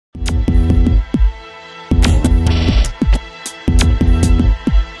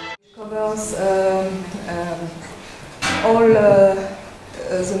all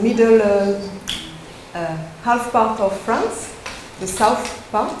the middle half part of France, the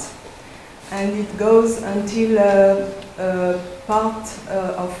south part, and it goes until part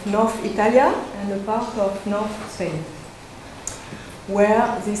of North Italia and a part of North Spain,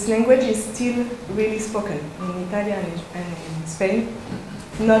 where this language is still really spoken in Italy and in Spain,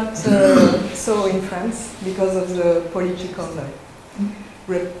 not so in France because of the political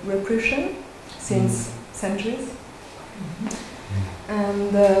repression since centuries.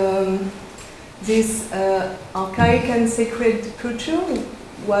 And this archaic and sacred culture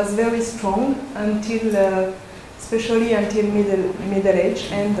was very strong until, especially until Middle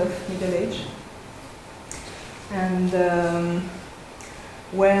Age, end of Middle Age, and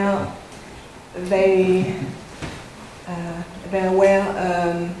where there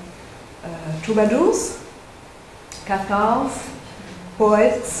were troubadours, Cathars,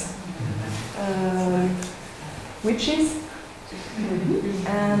 poets, witches,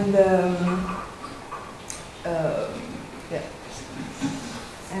 and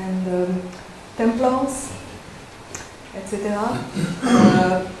Templars, etc.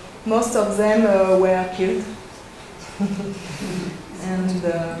 Most of them were killed, and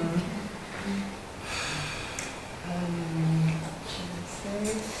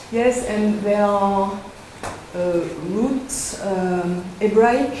yes, and there are roots,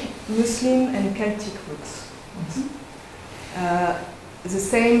 Hebraic, Muslim, and Celtic roots. The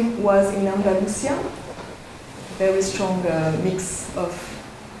same was in Andalusia, very strong mix of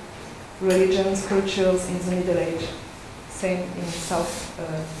religions, cultures in the Middle Age. Same in South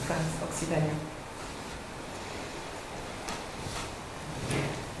France, Occitania.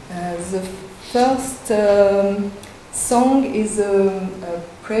 The first song is a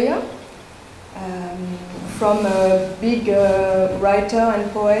prayer from a big writer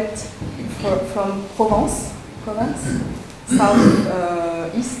and poet from Provence,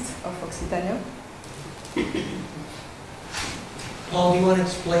 south east of Occitania. Paul, do you want to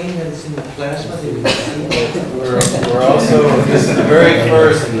explain that it's in the plasma? We're also, this is the very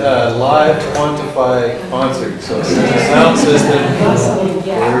first live quantify concert, so it's a sound system,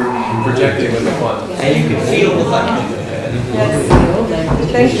 we're projecting with the quantum. And you can feel the light. Yes.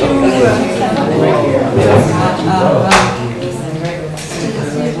 Thank you.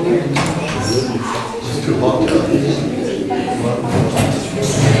 It's too long.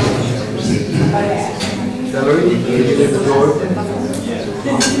 Valerie, can you leave the door open?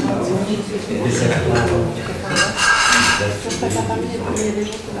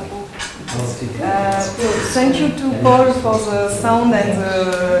 Thank you to Paul for the sound and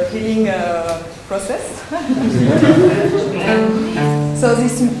the healing process. So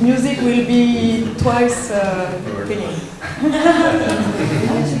this music will be twice healing.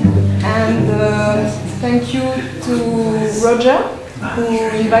 And thank you to Roger, who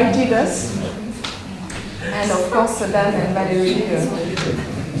invited us. And of course, Dan and Valerie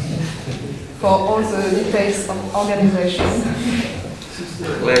for all the details of organization.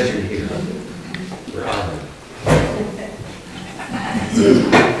 We're glad you're here. We're honored.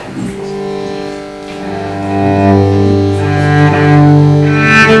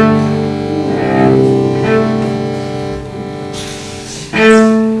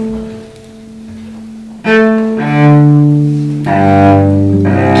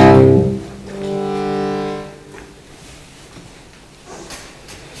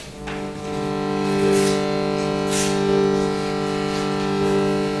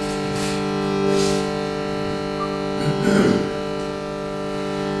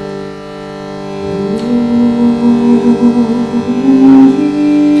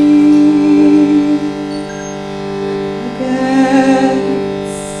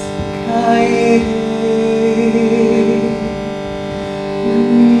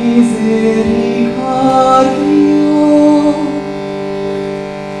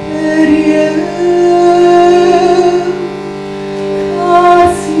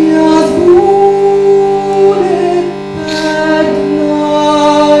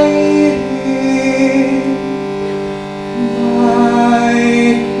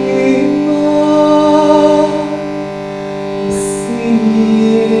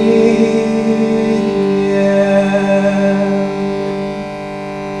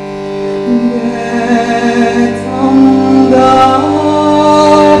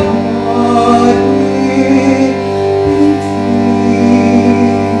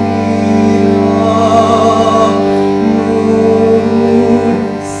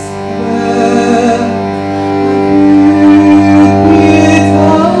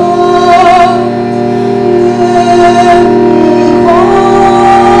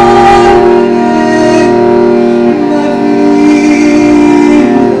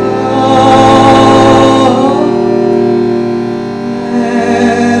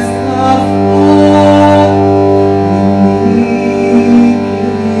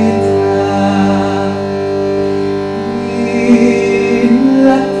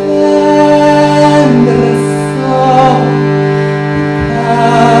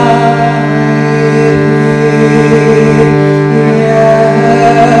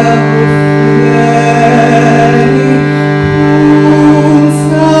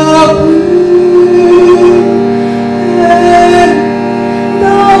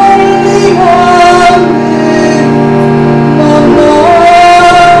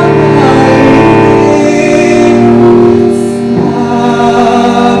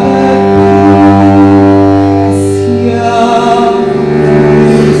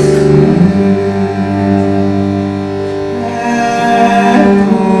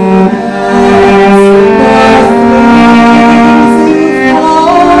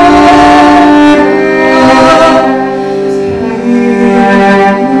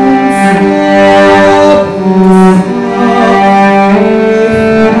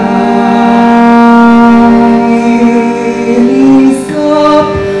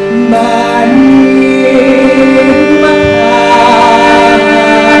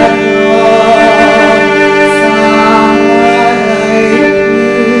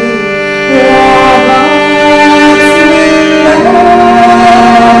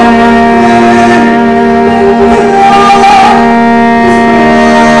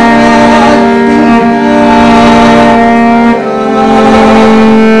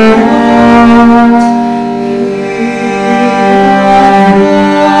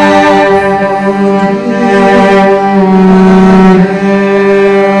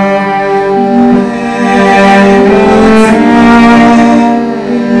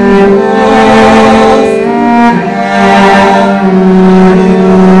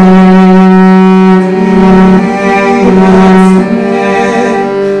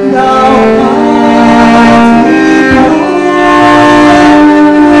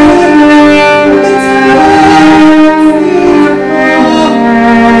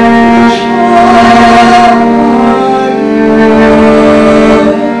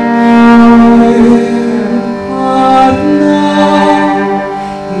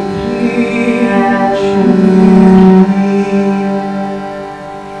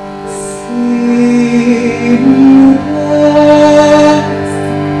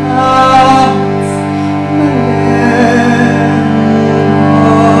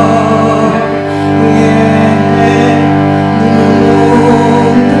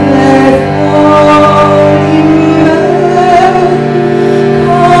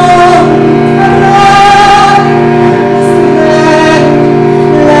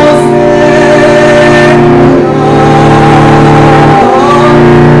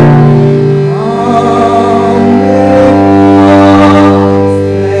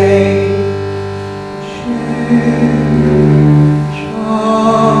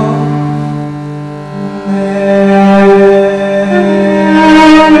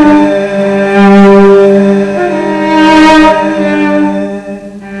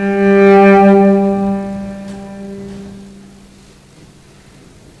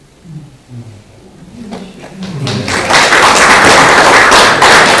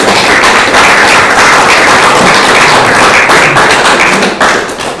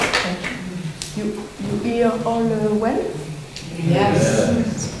 hear all well?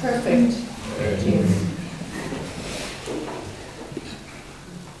 Yes, perfect. Thank you.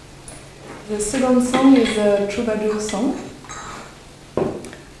 The second song is a troubadour song.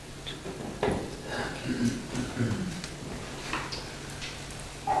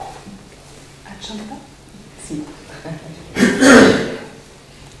 Si.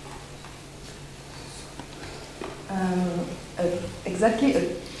 Exactly a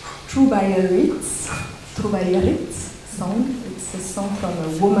Troubadours song. It's a song from a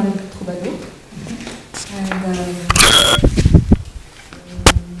woman troubadour. And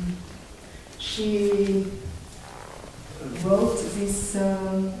she wrote this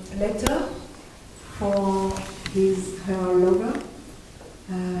letter for her lover,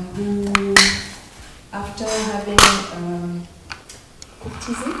 who, after having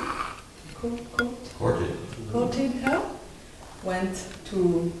courted her, went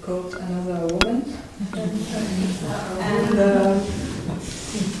to court another woman. And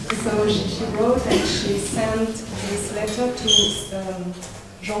so she wrote and she sent this letter to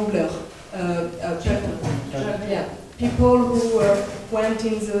jongleurs, people who went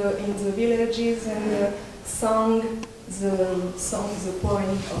in the villages and sang the poem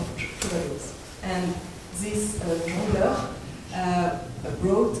of troubadours. And this jongleur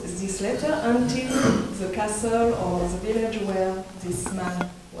wrote this letter until the castle or the village where this man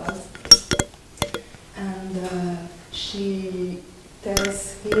was. And she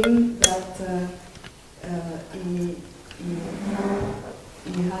tells him that he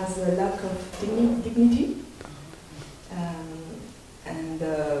has a lack of dignity,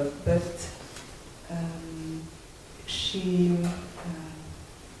 but she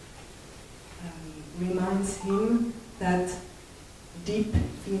reminds him that deep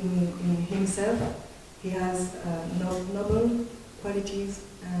in himself he has noble qualities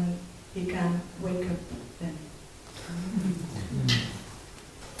and he can wake up then.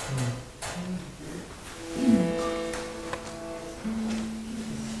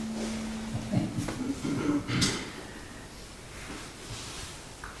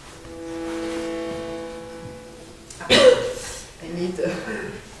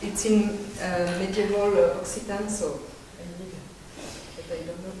 It's in medieval Occitane, so I need, but I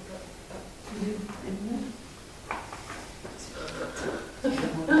don't know.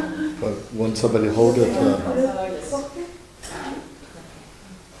 But won't somebody hold it? Yes.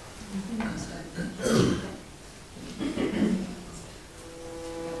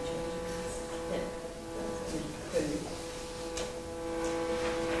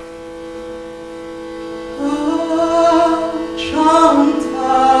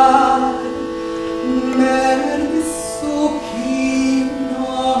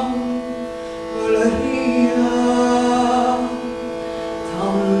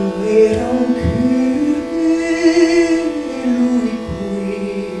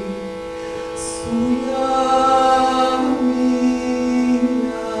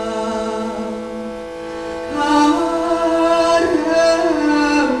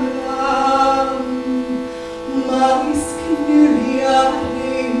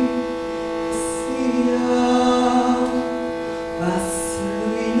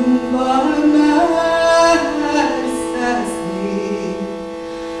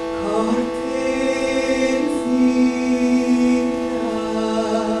 Corte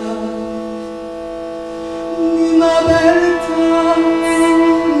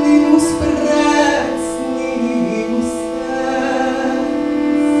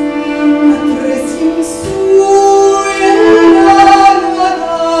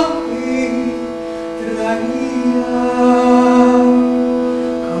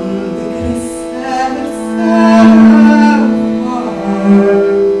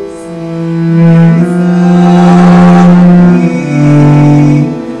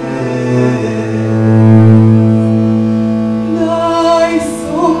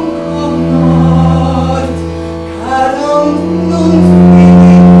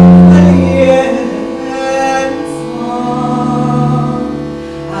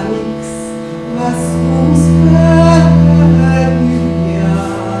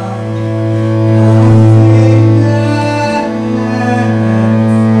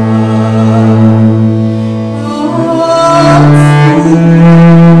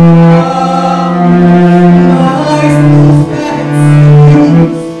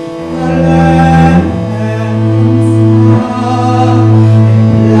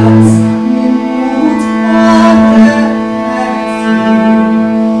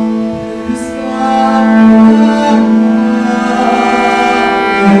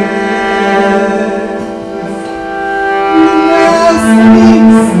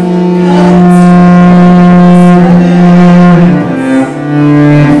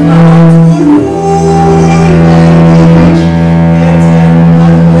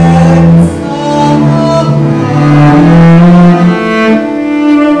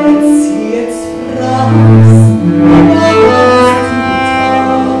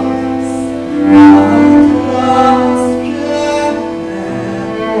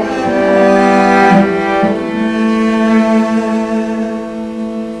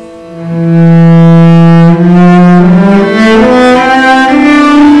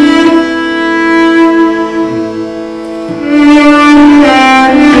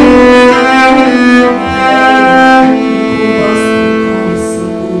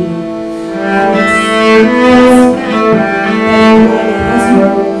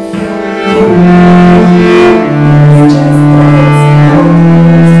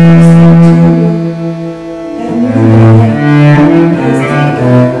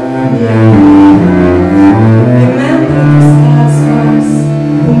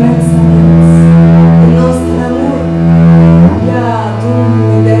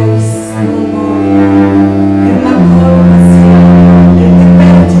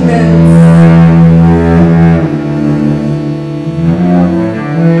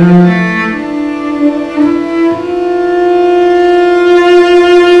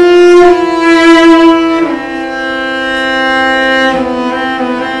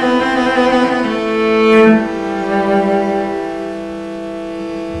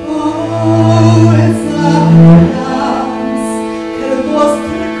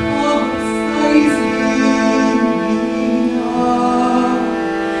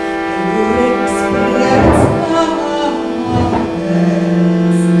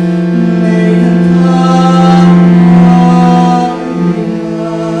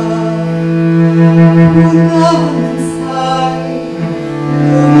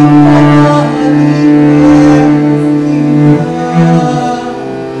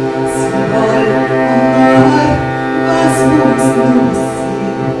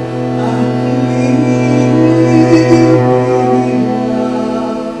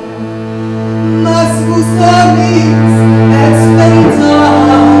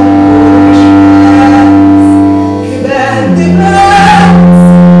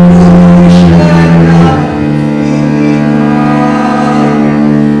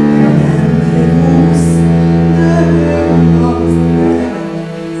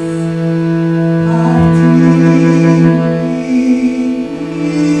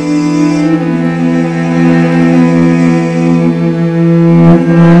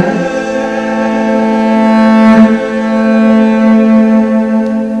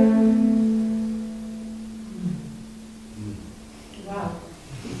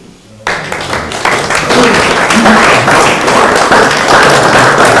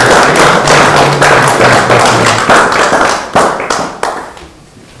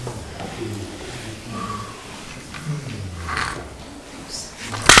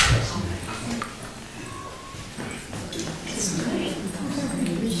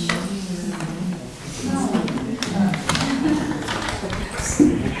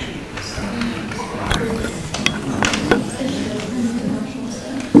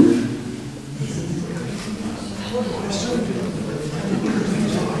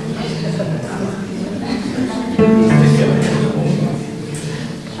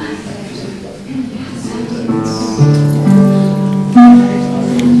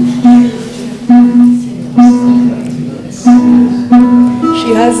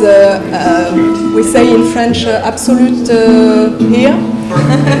has, we say in French, absolute ear.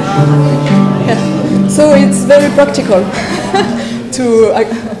 Yeah. So it's very practical to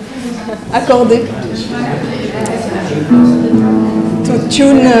accorder, to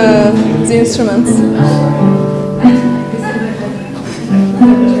tune the instruments.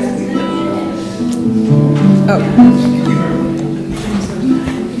 Oh.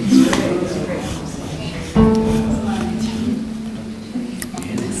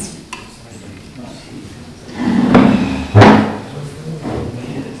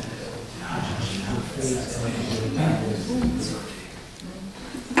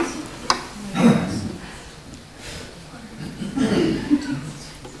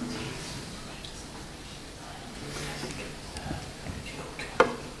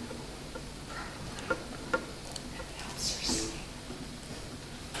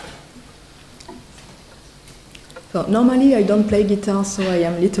 So normally I don't play guitar, so I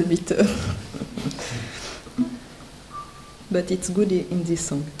am a little bit, but it's good in this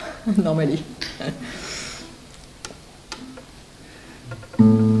song, normally.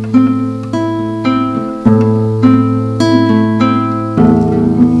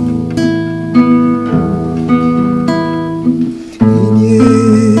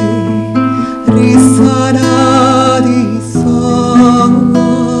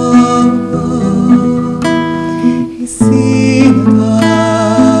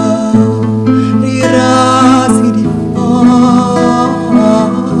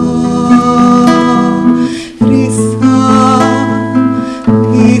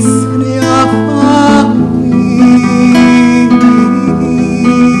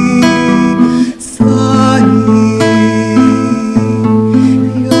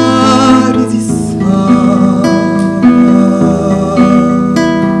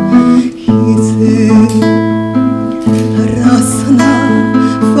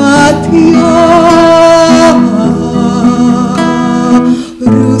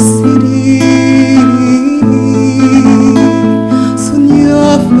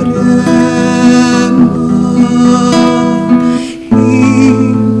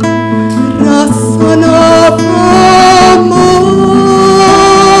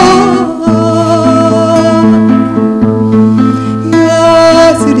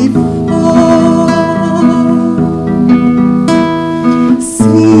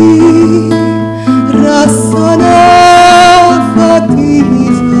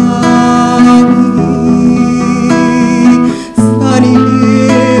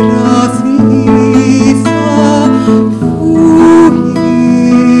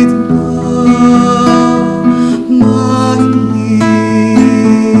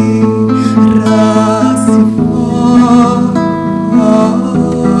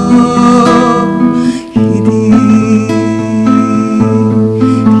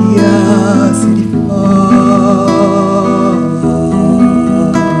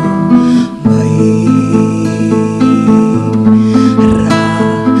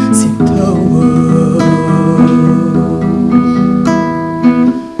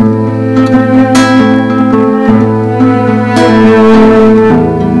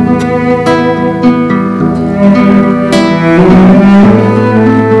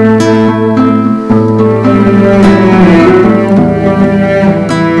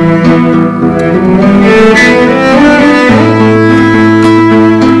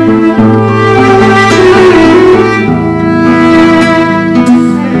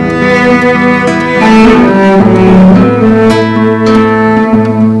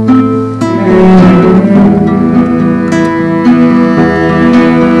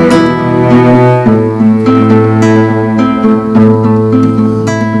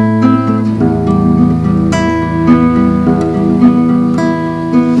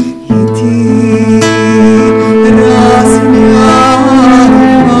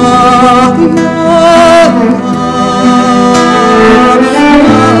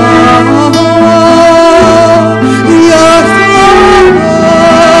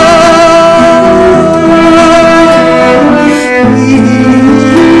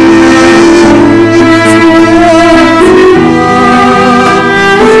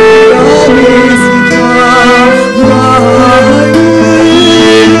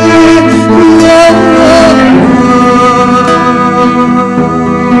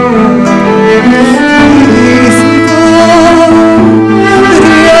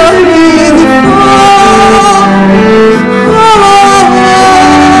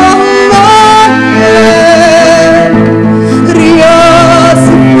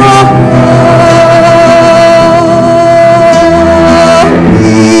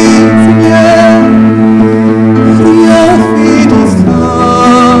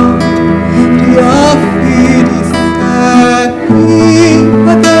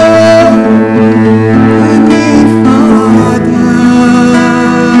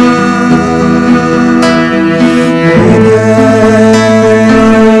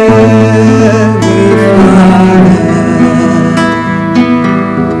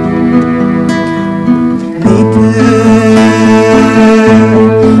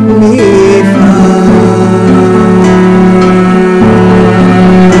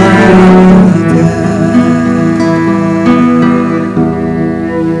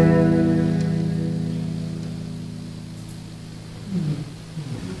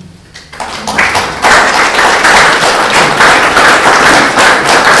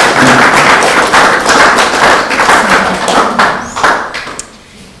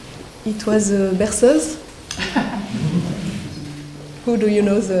 was a berceuse. Who do you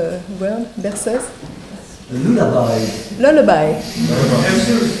know the word berceuse? Lullaby. Lullaby.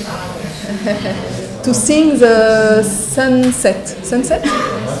 To sing the sunset. Sunset?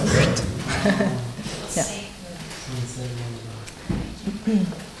 Yeah.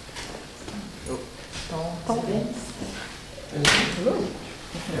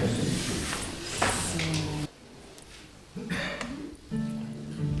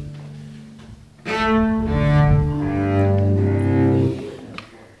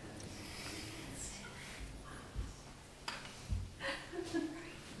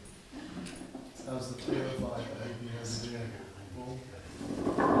 How's the 305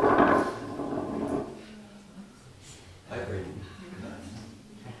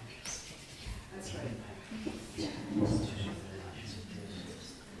 That's right.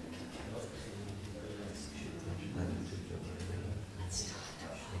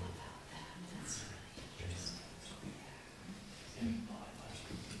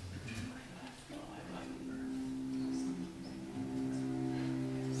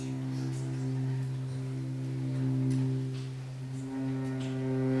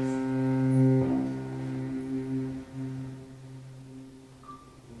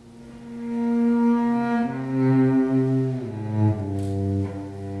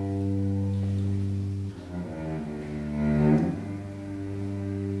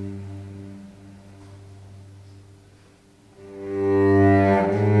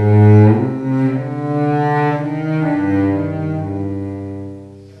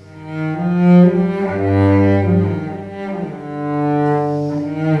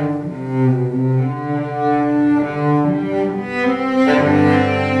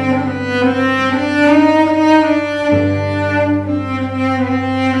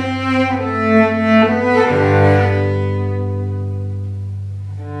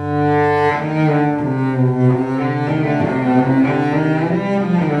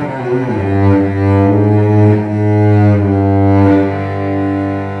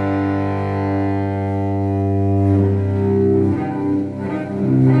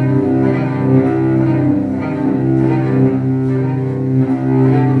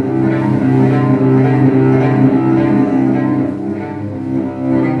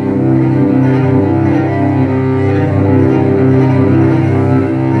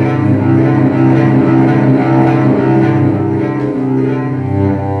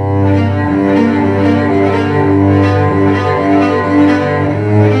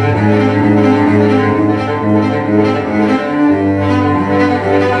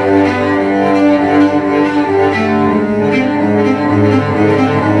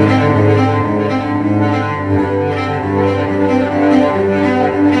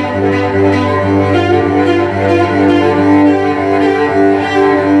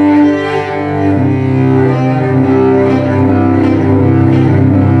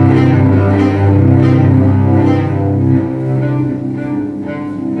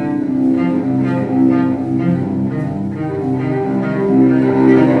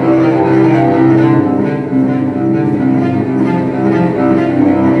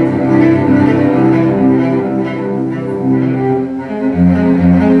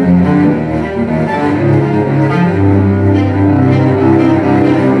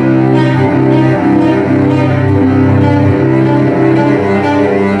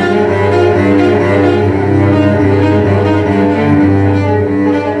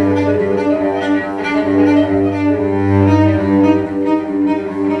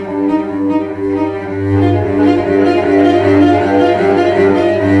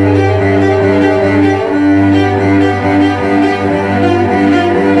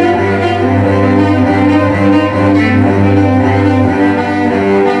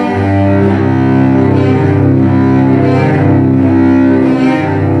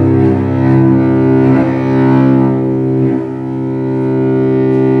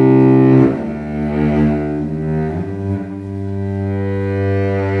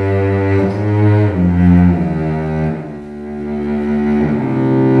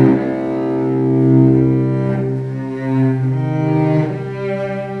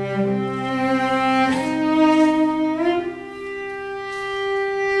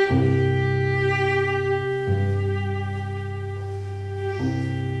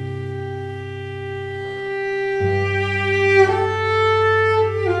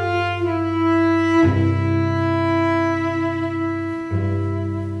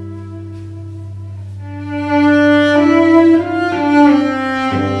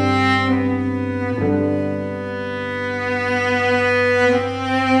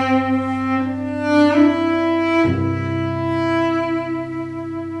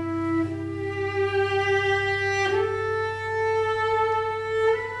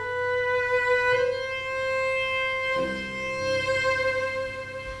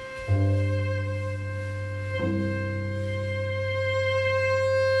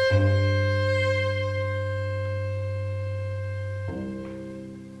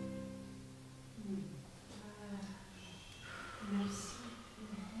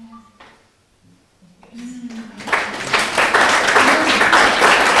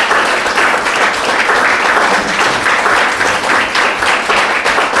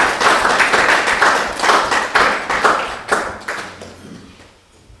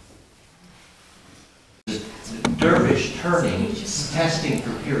 dervish turning, testing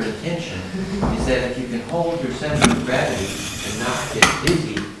for pure intention, is that if you can hold your center of gravity and not get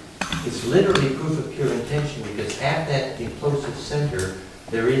dizzy, it's literally proof of pure intention, because at that implosive center,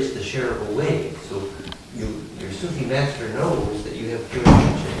 there is the shareable wave. So your Sufi master knows that you have pure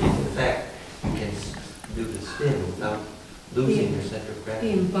intention. If in fact you can do the spin without losing your center of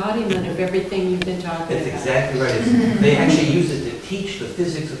gravity. The embodiment of everything you've been talking That's about. exactly right. They actually use it to teach the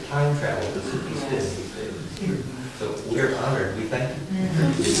physics of time travel, the Sufi spin. So we're honored. We thank you.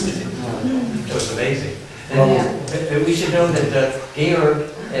 It was amazing. And we should know that Georg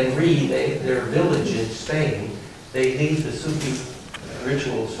and Reed, their village in Spain, they lead the Sufi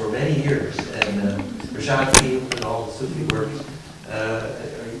rituals for many years. And Rashad Field and all the Sufi work,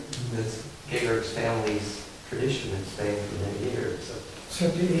 that's Georg's family's tradition in Spain for many years. So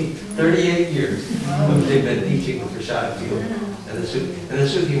 38 years they've been teaching with Rashad Field. And the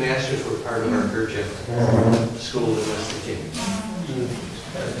Sufi masters were part of our Gurdjieff school in West Virginia.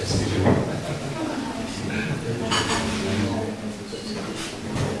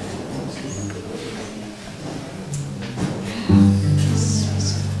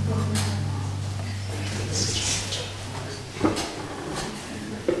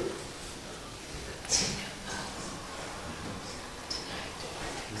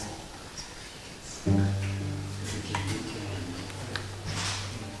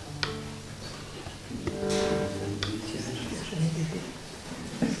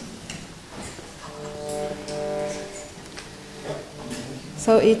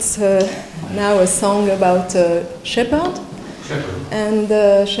 So it's now a song about shepherd and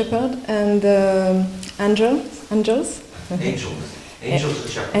angels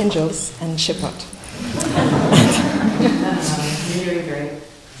Angels and shepherd. Very great.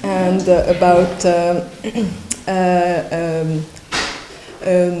 And about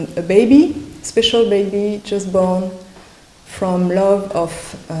a baby, special baby just born from love of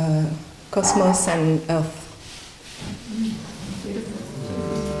cosmos and earth.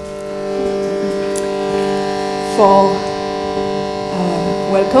 For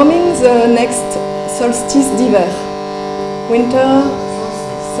welcoming the next solstice d'hiver, winter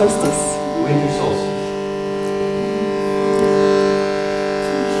solstice. Winter solstice.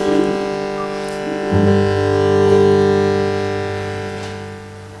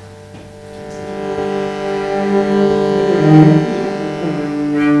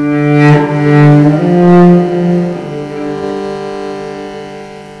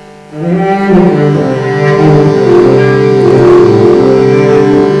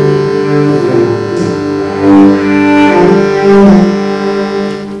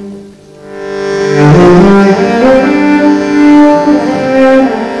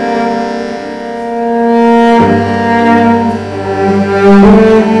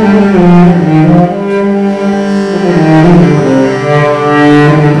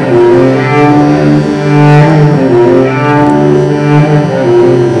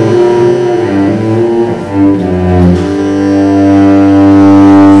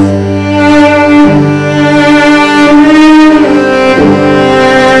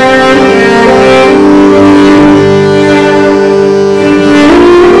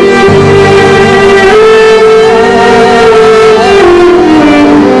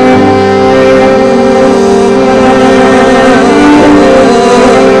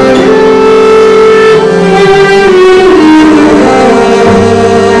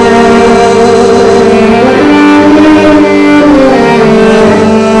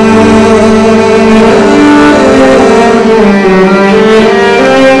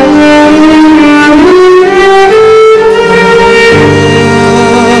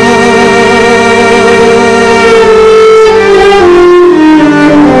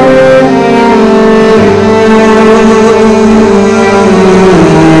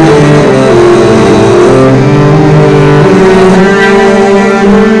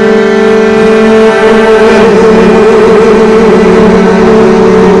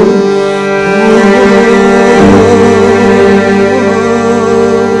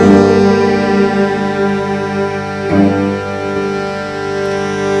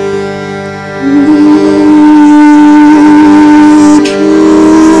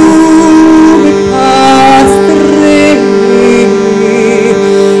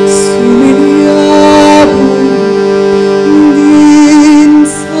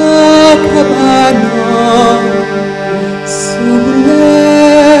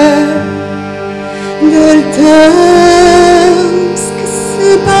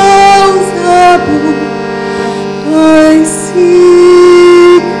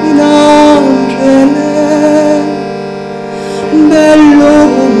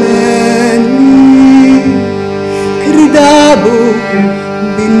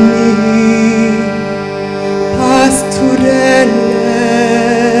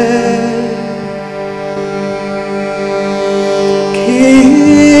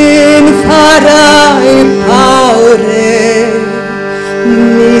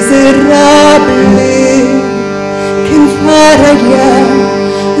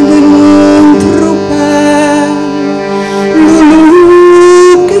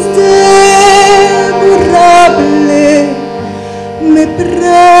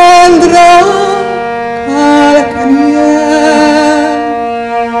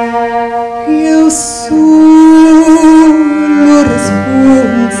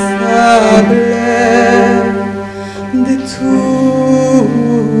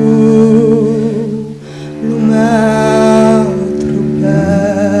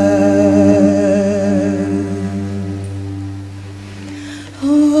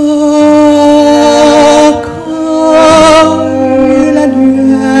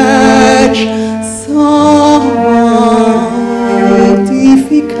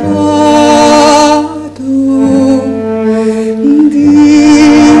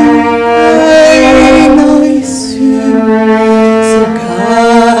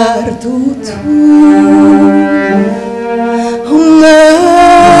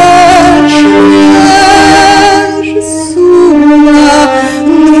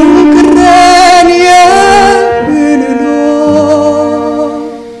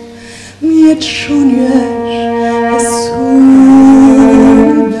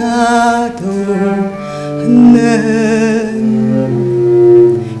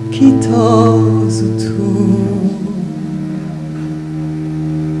 pitoso tu.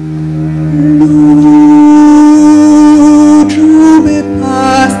 Lugiube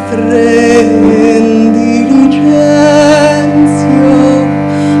pastre in diligentio,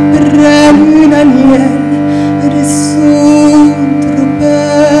 premina niel risum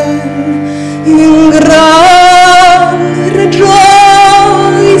tropel, in gran rejoicenza,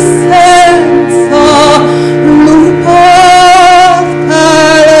 lur porta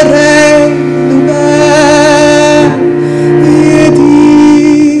al re nubel, ed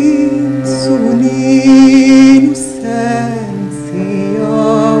in sun innocentia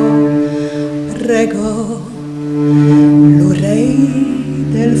prego lo Rei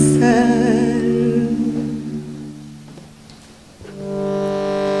del ciel.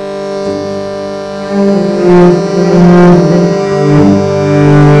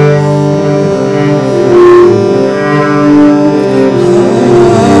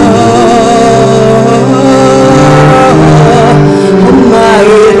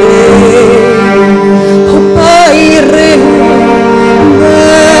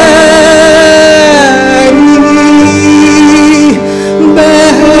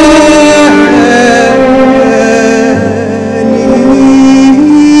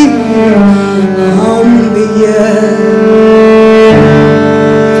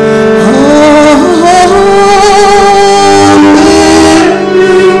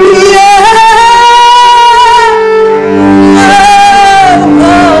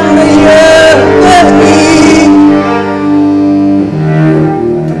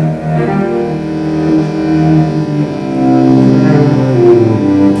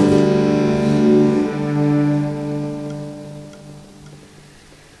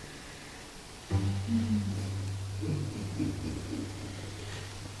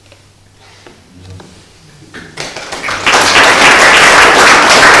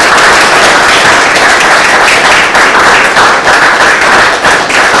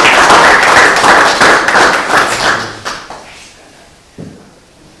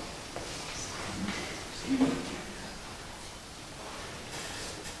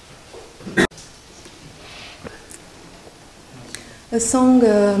 A song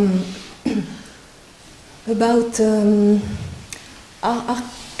about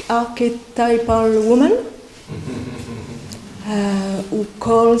archetypal woman who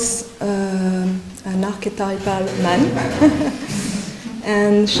calls an archetypal man.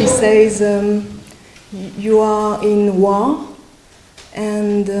 And she says, you are in war,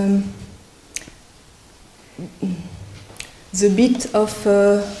 and the beat of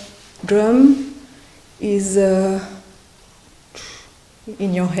a drum is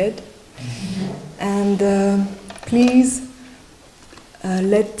in your head, and please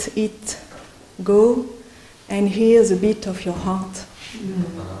let it go and hear the beat of your heart.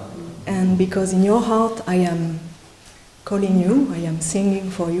 And because in your heart I am calling you, I am singing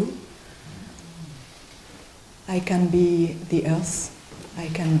for you. I can be the earth, I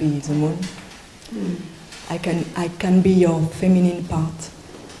can be the moon, I can be your feminine part.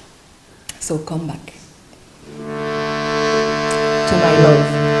 So come back to my love.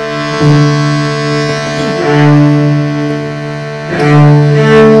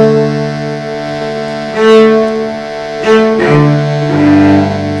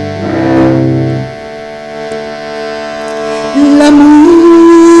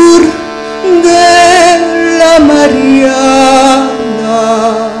 L'amour de la Mariana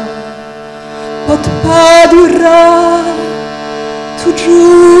pot pas durer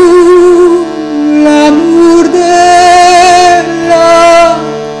toujours. L'amour de la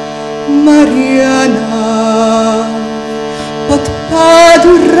Mariana pot pas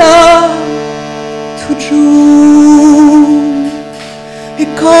durer toujours. Et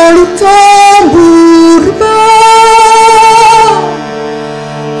quand le tambour bat,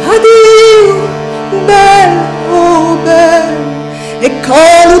 adieu, belle, oh belle. Et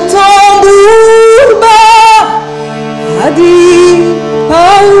quand le tambour bat, adieu,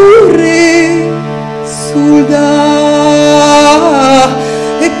 paure, soldat.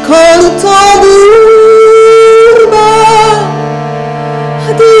 Et quand le tambour bat,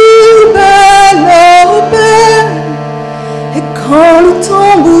 adieu, belle, oh belle. Et quand le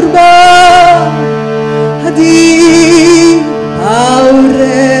tambour bat, adieu, paure,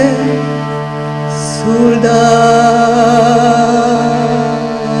 soldat.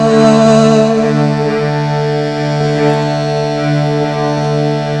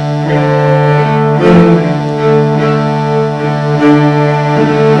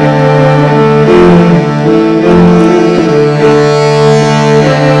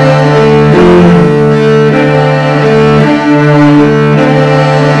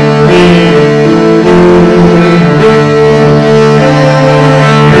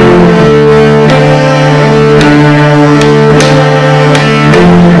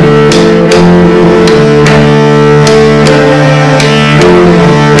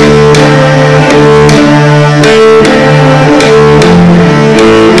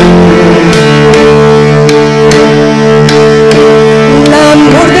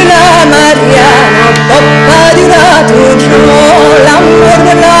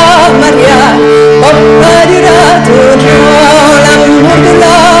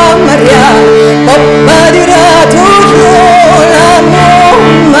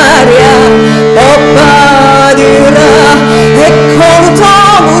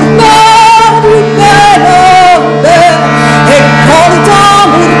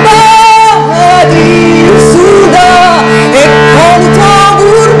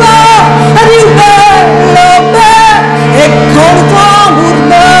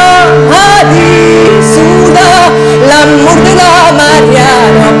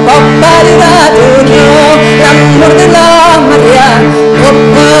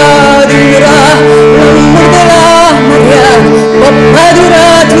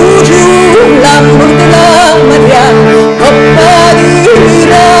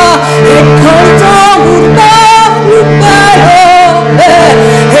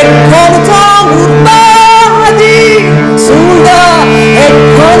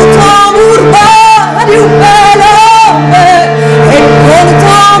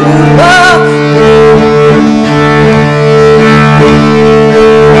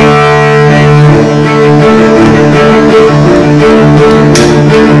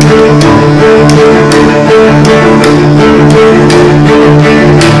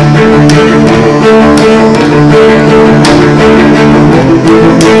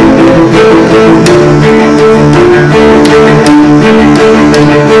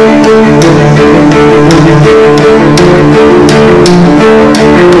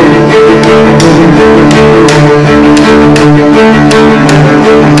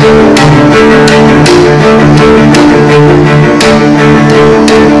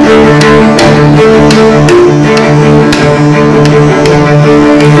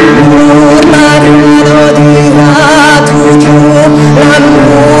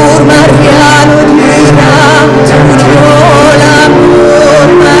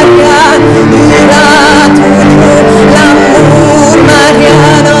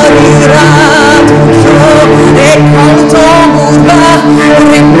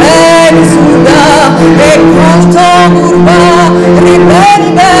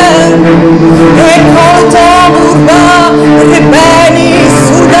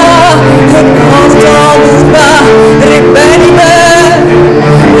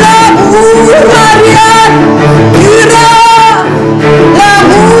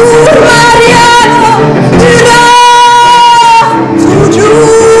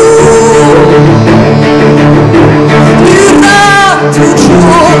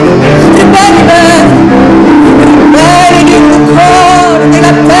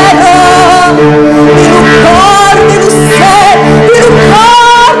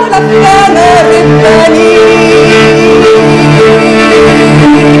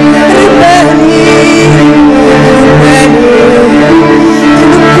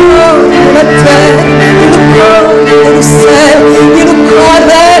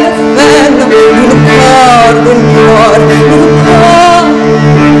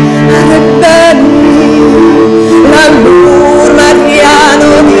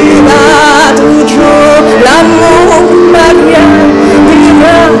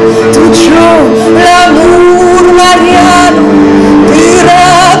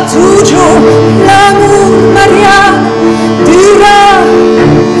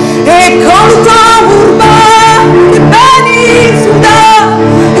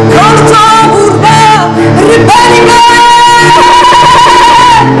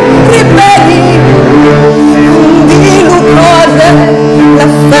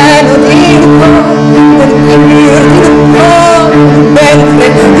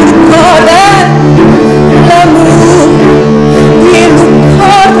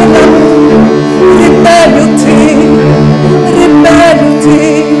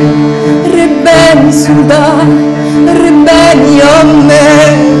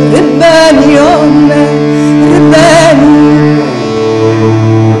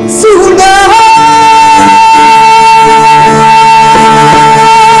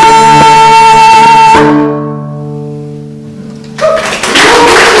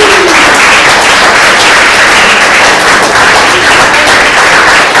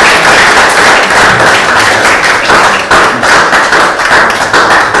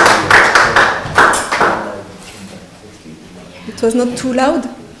 It was not too loud?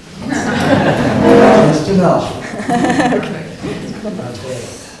 It's too loud. Okay.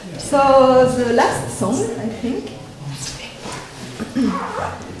 So the last song, I think.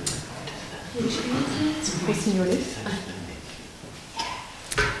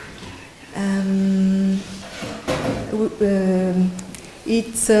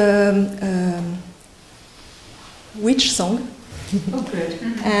 It's witch song. Oh, good.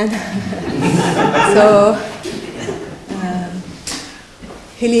 And so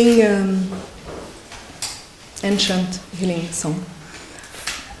healing, ancient healing song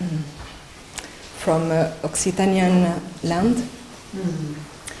from Occitanian land.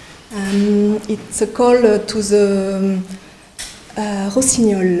 It's a call to the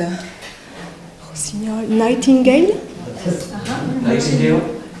rossignol, nightingale. Nightingale?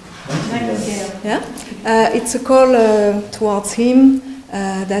 Yeah, it's a call towards him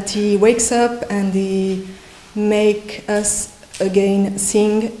that he wakes up and he make us again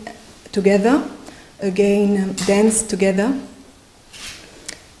sing together, again dance together,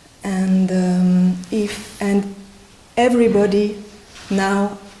 and and everybody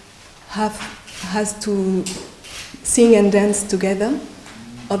now has to sing and dance together,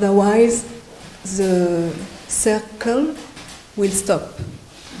 otherwise the circle will stop.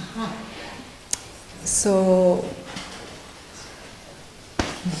 So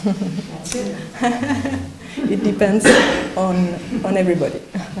it depends on everybody.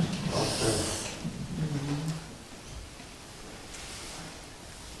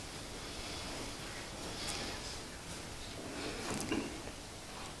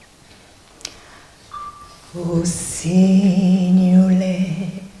 O Signore,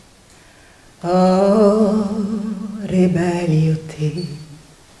 o rebelliote,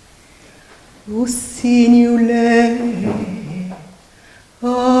 o Signore,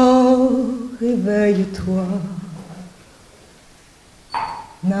 o réveille-toi.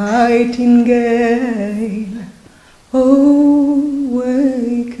 Nightingale, oh,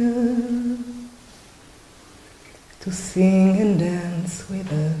 wake up to sing and dance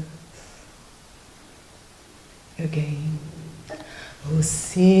with us again. Oh,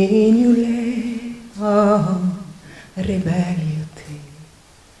 signule, oh, rebelliati,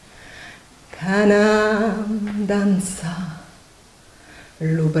 canam danza,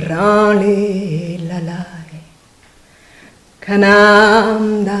 l'ubranle lalai,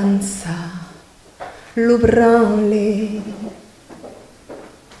 canam danza, l'ubranle,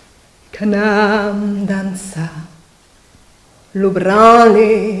 canam danza,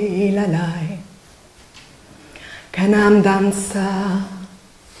 l'ubranle lalai, canam danza,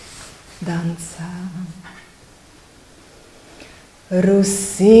 danza.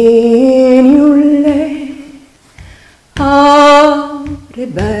 Rossignole, a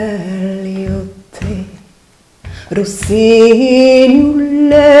rebellio te,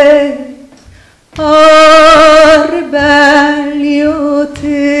 rossignole, a rebellio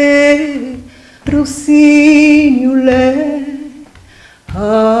te, rossignole,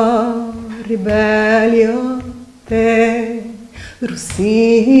 a rebellio te,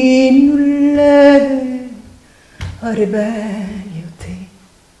 rossignole, a rebellio.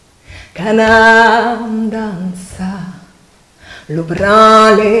 Canam danza,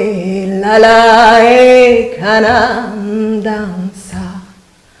 l'ubrale lalai, canam danza,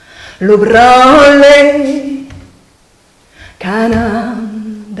 l'ubrale,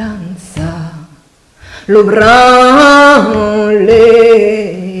 canam danza, l'ubrale,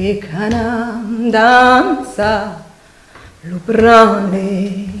 canam danza,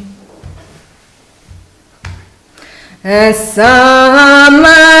 l'ubrale. Essa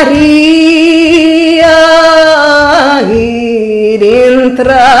Maria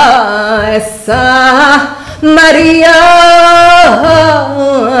rientra, essa Maria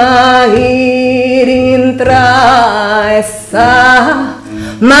rientra, essa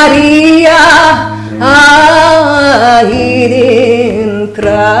Maria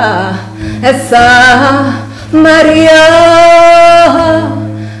rientra, essa Maria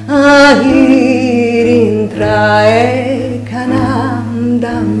rientra e canam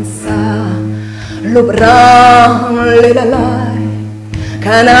danza, l'ubranle lalai,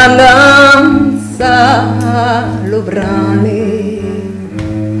 canam danza, l'ubranle,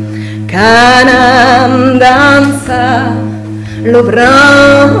 canam danza,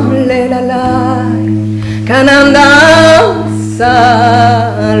 l'ubranle lalai, canam danza,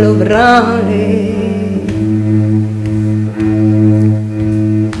 l'ubranle.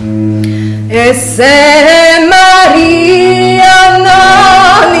 E se Maria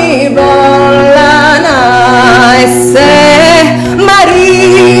non li bollana, e se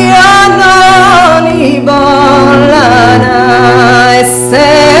Maria non li bollana, e se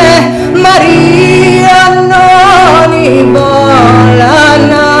Maria non li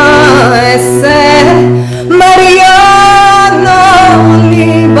bollana, e se Maria non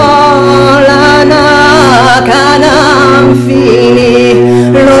li bollana, canam fini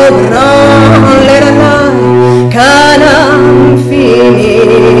lo canam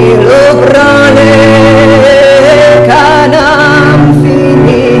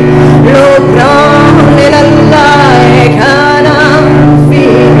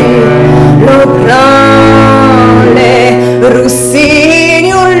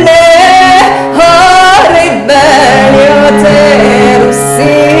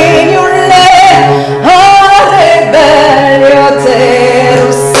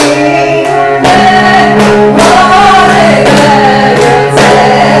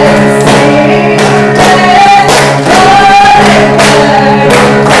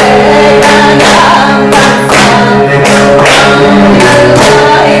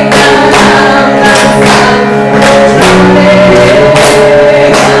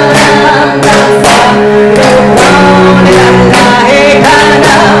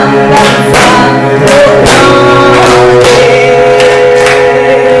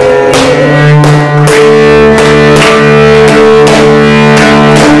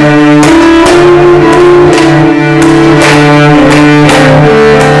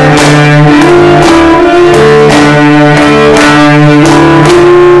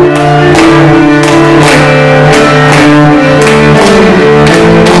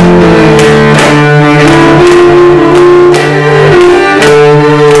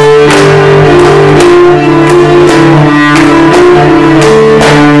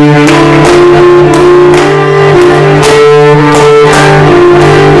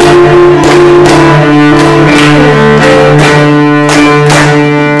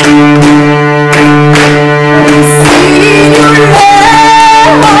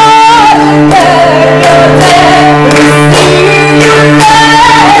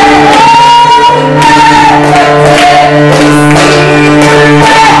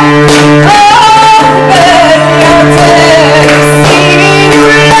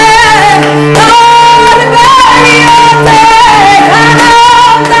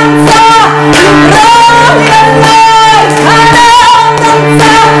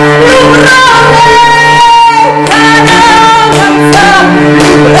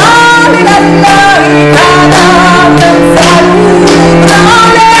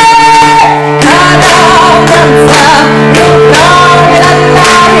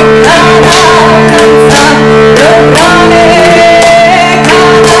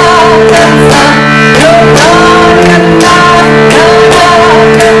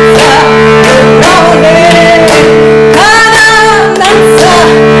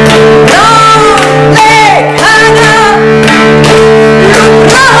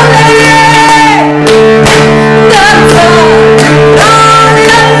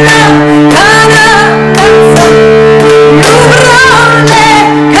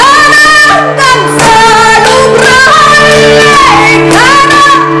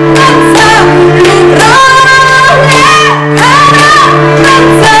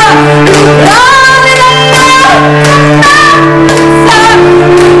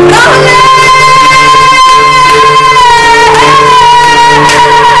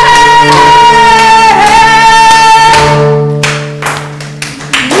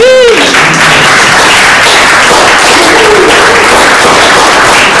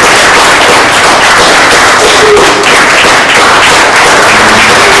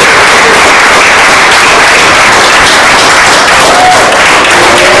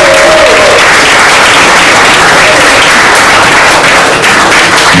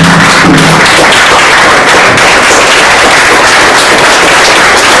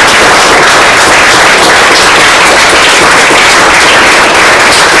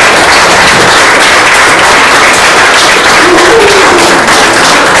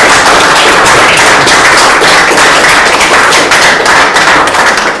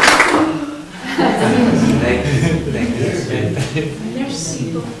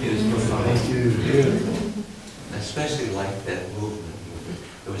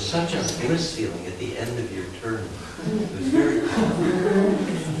was such a bliss feeling at the end of your turn. It was very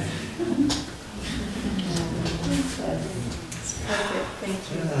Thank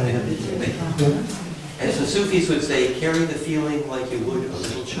you. As the Sufis would say, carry the feeling like you would a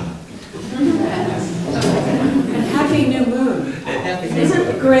little child. And happy new moon. And happy new Isn't it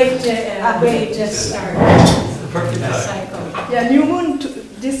moon. a great way to start the cycle? Yeah, new moon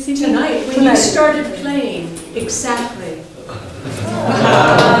this evening. Tonight, when you started playing, exactly.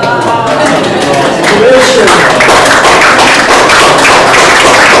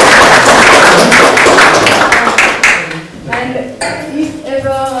 And if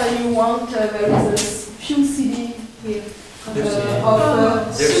ever you want, there is a few CD here of They're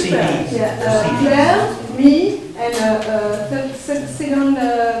CDs. Claire, me, and second singer,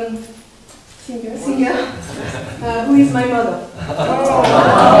 who is my mother.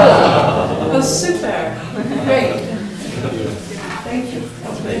 Oh, super. Great. Thank you.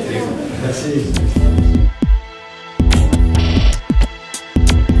 Merci.